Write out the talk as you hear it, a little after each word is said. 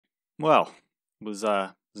Well, was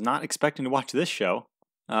not expecting to watch this show.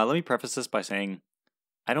 Let me preface this by saying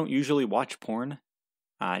I don't usually watch porn.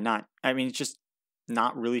 It's just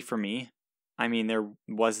not really for me. I mean, there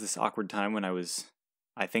was this awkward time when I was,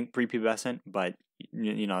 I think, prepubescent, but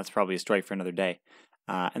that's probably a story for another day.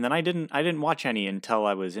 And then I didn't watch any until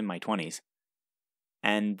I was in my 20s.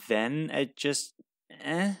 And then it just,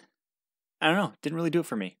 I don't know, didn't really do it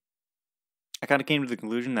for me. I kind of came to the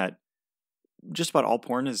conclusion that just about all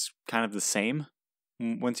porn is kind of the same.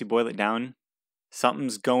 Once you boil it down,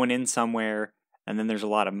 something's going in somewhere, and then there's a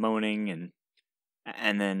lot of moaning,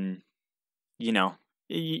 and then, you know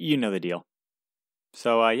the deal.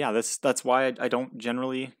 So yeah, that's why I don't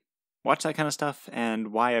generally watch that kind of stuff,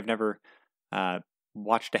 and why I've never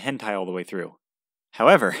watched a hentai all the way through.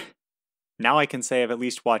 However, now I can say I've at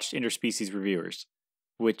least watched Interspecies Reviewers,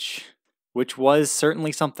 which was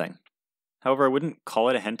certainly something. However, I wouldn't call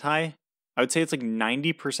it a hentai. I would say it's like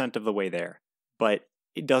 90% of the way there, but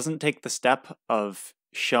it doesn't take the step of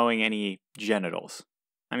showing any genitals.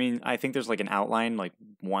 I mean, I think there's like an outline like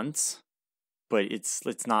once, but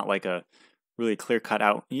it's not like a really clear cut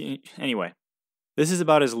out. Anyway, this is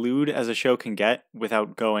about as lewd as a show can get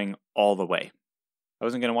without going all the way. I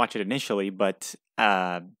wasn't going to watch it initially, but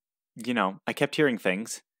I kept hearing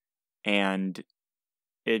things, and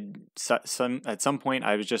at some point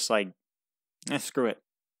I was just like, screw it.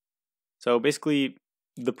 So basically,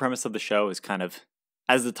 the premise of the show is kind of,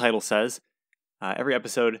 as the title says, every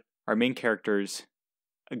episode, our main characters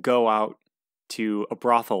go out to a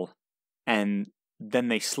brothel, and then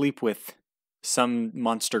they sleep with some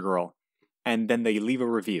monster girl, and then they leave a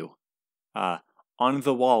review on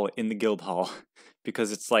the wall in the guild hall,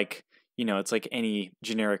 because it's like, it's like any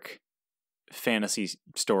generic fantasy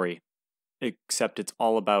story, except it's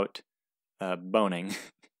all about boning.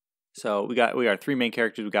 So we got three main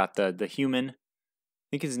characters. We got the human. I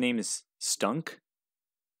think his name is Stunk,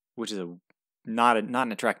 which is not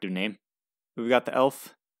an attractive name. We got the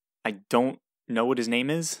elf. I don't know what his name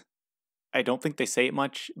is. I don't think they say it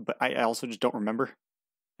much, but I also just don't remember.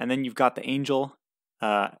 And then you've got the angel.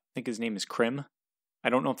 I think his name is Krim. I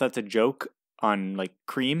don't know if that's a joke on like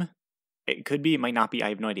cream. It could be. It might not be. I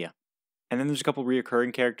have no idea. And then there's a couple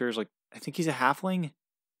reoccurring characters. Like, I think he's a halfling.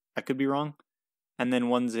 I could be wrong. And then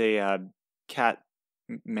one's a cat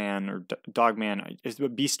man or dog man. It's a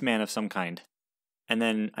beast man of some kind. And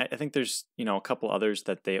then I think there's, a couple others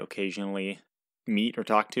that they occasionally meet or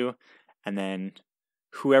talk to. And then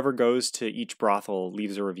whoever goes to each brothel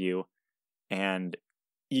leaves a review. And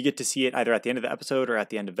you get to see it either at the end of the episode or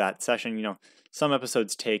at the end of that session. Some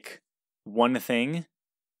episodes take one thing,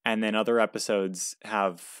 and then other episodes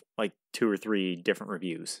have like 2 or 3 different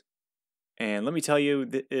reviews. And let me tell you,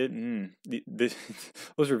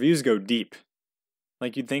 those reviews go deep.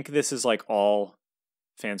 Like, you'd think this is like all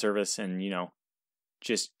fan service and,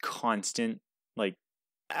 just constant. Like,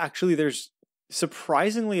 actually, there's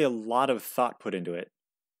surprisingly a lot of thought put into it.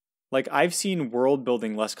 Like, I've seen world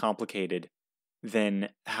building less complicated than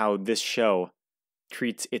how this show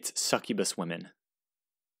treats its succubus women.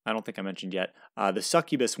 I don't think I mentioned yet. The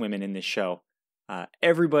succubus women in this show,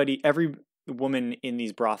 every woman in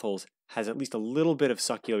these brothels has at least a little bit of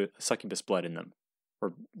succubus blood in them,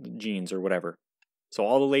 or genes, or whatever. So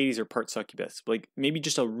all the ladies are part succubus, like maybe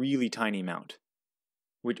just a really tiny amount,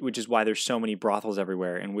 which is why there's so many brothels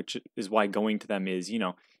everywhere, and which is why going to them is,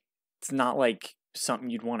 it's not like something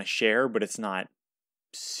you'd want to share, but it's not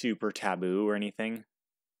super taboo or anything.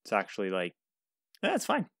 It's actually like, it's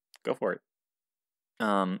fine, go for it.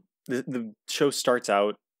 The show starts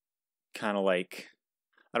out kind of like,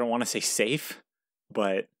 I don't want to say safe,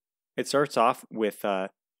 but it starts off with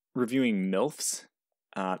reviewing MILFs.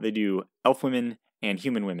 They do elf women and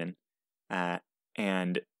human women.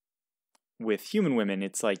 And with human women,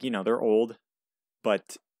 it's like, they're old,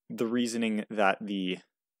 but the reasoning that the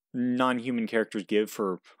non-human characters give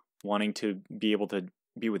for wanting to be able to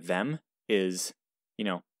be with them is,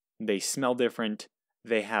 they smell different,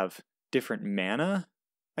 they have different mana,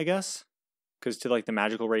 I guess, because to like the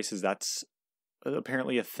magical races, that's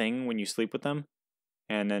apparently a thing when you sleep with them.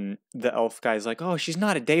 And then the elf guy's like, oh, she's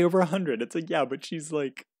not a day over 100. It's like, yeah, but she's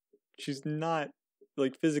not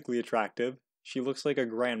like physically attractive. She looks like a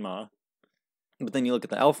grandma. But then you look at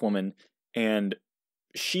the elf woman, and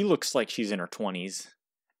she looks like she's in her 20s.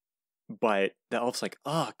 But the elf's like,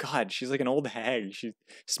 oh god, she's like an old hag. She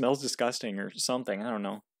smells disgusting or something. I don't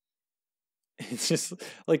know. It's just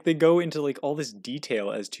like they go into like all this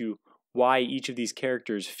detail as to why each of these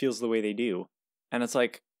characters feels the way they do. And it's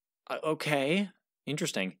like, okay,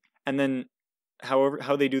 interesting. And then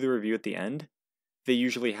how they do the review at the end, they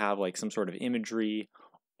usually have like some sort of imagery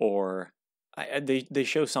or they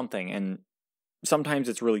show something, and sometimes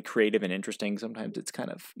it's really creative and interesting. Sometimes it's kind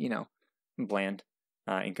of, bland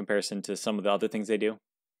in comparison to some of the other things they do.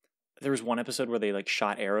 There was one episode where they like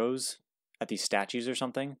shot arrows at these statues or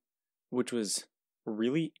something, which was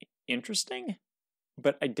really interesting,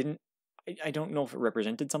 but I don't know if it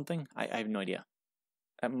represented something. I have no idea.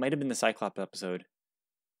 It might have been the Cyclops episode,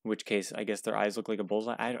 in which case I guess their eyes look like a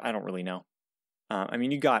bullseye. I don't really know. I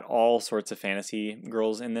mean, you got all sorts of fantasy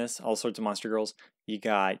girls in this, all sorts of monster girls. You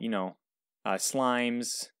got,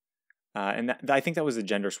 slimes, and I think that was the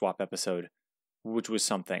gender swap episode, which was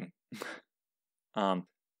something.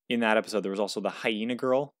 In that episode, there was also the hyena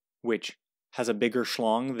girl, which has a bigger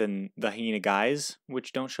schlong than the hyena guys,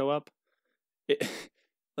 which don't show up.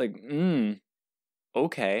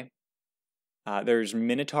 Okay. There's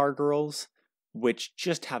minotaur girls, which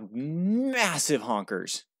just have massive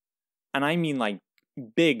honkers. And I mean like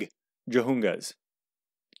big jahungas.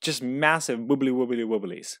 Just massive wibbly wibbly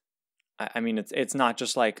wibblies. I mean, it's not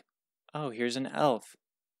just like, oh, here's an elf.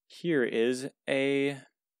 Here is a...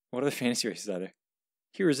 What other fantasy races are there?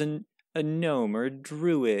 Here's a gnome or a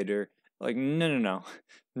druid or... Like, no.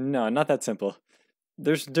 No, not that simple.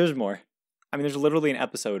 There's more. I mean, there's literally an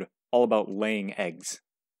episode all about laying eggs.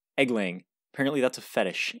 Egg laying. Apparently that's a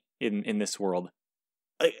fetish in this world.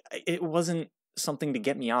 It wasn't something to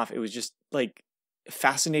get me off. It was just, like,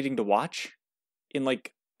 fascinating to watch in,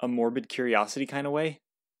 like, a morbid curiosity kind of way.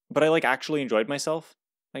 But I, like, actually enjoyed myself.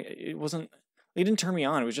 Like, it didn't turn me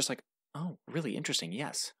on. It was just like, oh, really interesting.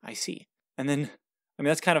 Yes, I see. And then, I mean,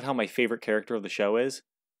 that's kind of how my favorite character of the show is,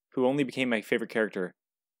 who only became my favorite character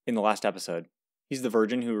in the last episode. He's the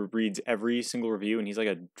virgin who reads every single review, and he's like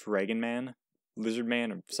a dragon man, lizard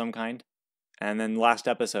man of some kind. And then last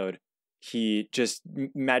episode, he just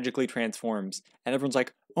magically transforms, and everyone's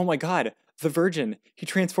like, oh my god, the virgin, he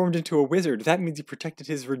transformed into a wizard. That means he protected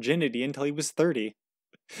his virginity until he was 30.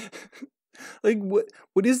 Like,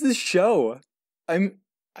 what is this show? I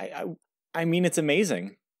mean, it's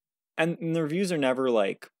amazing. And the reviews are never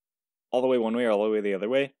like all the way one way or all the way the other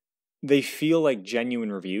way. They feel like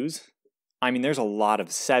genuine reviews. I mean, there's a lot of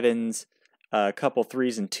 7s, a couple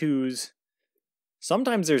 3s and 2s.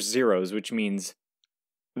 Sometimes there's 0s, which means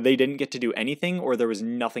they didn't get to do anything or there was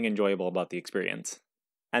nothing enjoyable about the experience.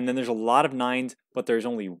 And then there's a lot of 9s, but there's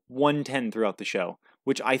only 1 10 throughout the show,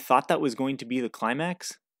 which I thought that was going to be the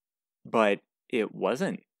climax, but it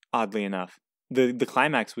wasn't, oddly enough. The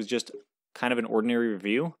climax was just kind of an ordinary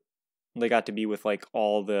review. They got to be with like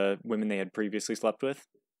all the women they had previously slept with,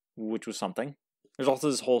 which was something. There's also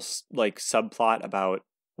this whole like subplot about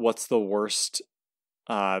what's the worst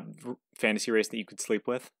fantasy race that you could sleep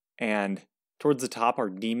with, and towards the top are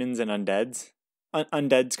demons and undeads.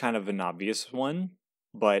 Undead's kind of an obvious one,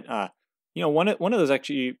 but one of those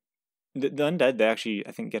actually, the undead, they actually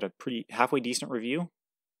I think get a pretty halfway decent review,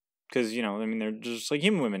 because I mean they're just like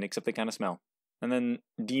human women except they kind of smell. And then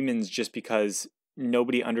demons, just because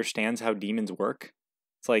nobody understands how demons work.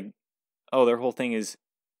 It's like, oh, their whole thing is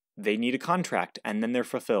they need a contract and then they're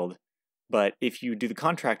fulfilled. But if you do the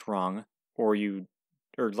contract wrong or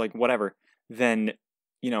like whatever, then,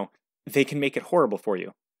 they can make it horrible for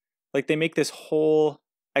you. Like they make this whole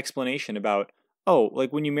explanation about, oh,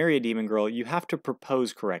 like when you marry a demon girl, you have to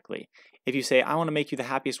propose correctly. If you say, I want to make you the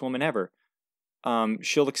happiest woman ever,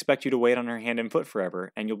 she'll expect you to wait on her hand and foot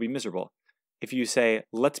forever and you'll be miserable. If you say,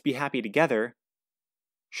 let's be happy together,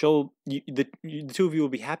 the two of you will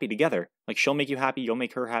be happy together. Like she'll make you happy, you'll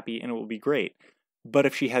make her happy, and it will be great. But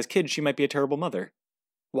if she has kids, she might be a terrible mother.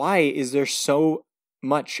 Why is there so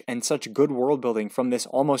much and such good world building from this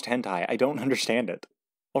almost hentai? I don't understand it.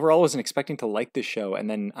 Overall, I wasn't expecting to like this show,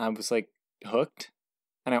 and then I was like hooked,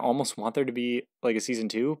 and I almost want there to be like a season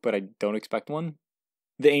 2, but I don't expect one.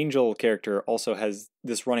 The angel character also has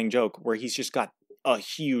this running joke where he's just got a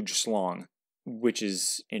huge slong, which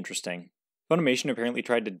is interesting. Funimation apparently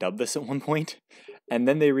tried to dub this at one point, and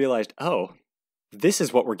then they realized, oh, this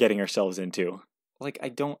is what we're getting ourselves into. Like,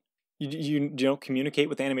 you don't communicate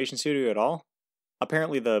with the animation studio at all?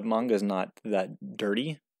 Apparently the manga's not that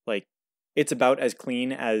dirty. Like, it's about as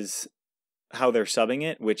clean as how they're subbing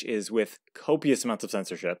it, which is with copious amounts of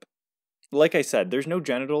censorship. Like I said, there's no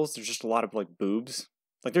genitals, there's just a lot of, like, boobs.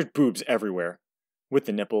 Like, there's boobs everywhere. With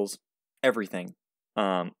the nipples, everything.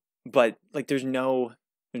 But, like, there's no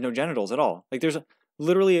genitals at all. Like, there's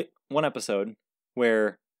literally one episode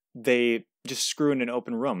where they just screw in an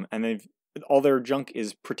open room, and all their junk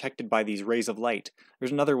is protected by these rays of light.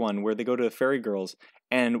 There's another one where they go to the fairy girls,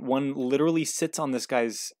 and one literally sits on this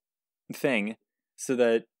guy's thing so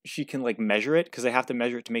that she can, like, measure it, because they have to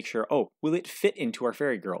measure it to make sure, oh, will it fit into our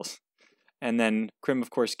fairy girls? And then Krim, of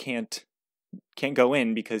course, can't can't go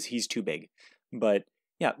in because he's too big. But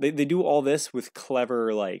yeah, they do all this with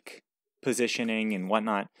clever like positioning and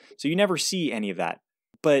whatnot, so you never see any of that.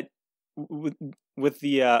 But with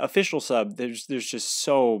the official sub, there's just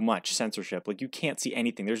so much censorship. Like you can't see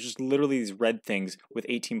anything. There's just literally these red things with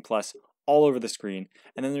 18 plus all over the screen.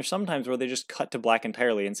 And then there's sometimes where they just cut to black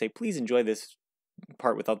entirely and say, please enjoy this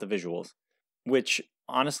part without the visuals. Which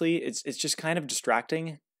honestly, it's just kind of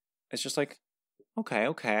distracting. It's just like,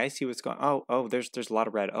 okay, I see what's going. Oh, there's a lot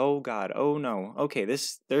of red. Oh God, oh no. Okay,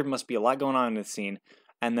 there must be a lot going on in this scene.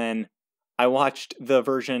 And then I watched the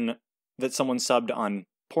version that someone subbed on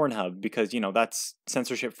Pornhub because, that's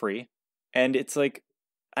censorship free. And it's like,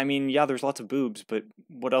 I mean, yeah, there's lots of boobs, but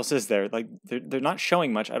what else is there? Like, they're not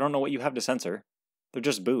showing much. I don't know what you have to censor. They're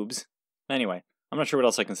just boobs. Anyway, I'm not sure what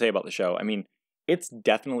else I can say about the show. I mean, it's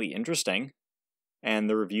definitely interesting, and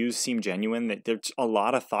the reviews seem genuine. That there's a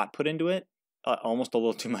lot of thought put into it, almost a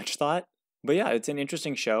little too much thought. But yeah, it's an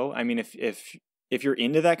interesting show. I mean, if you're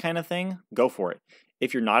into that kind of thing, go for it.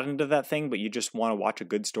 If you're not into that thing, but you just want to watch a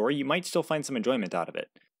good story, you might still find some enjoyment out of it.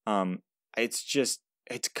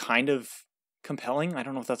 It's kind of compelling. I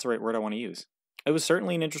don't know if that's the right word I want to use. It was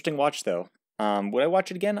certainly an interesting watch, though. Would I watch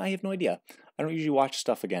it again? I have no idea. I don't usually watch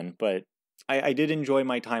stuff again, but I did enjoy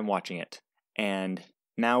my time watching it. And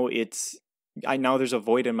now now there's a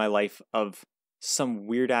void in my life of some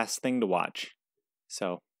weird ass thing to watch.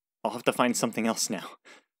 So I'll have to find something else now.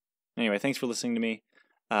 Anyway, thanks for listening to me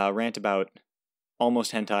rant about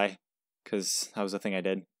almost hentai, because that was a thing I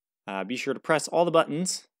did. Be sure to press all the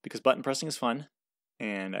buttons, because button pressing is fun.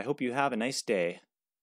 And I hope you have a nice day.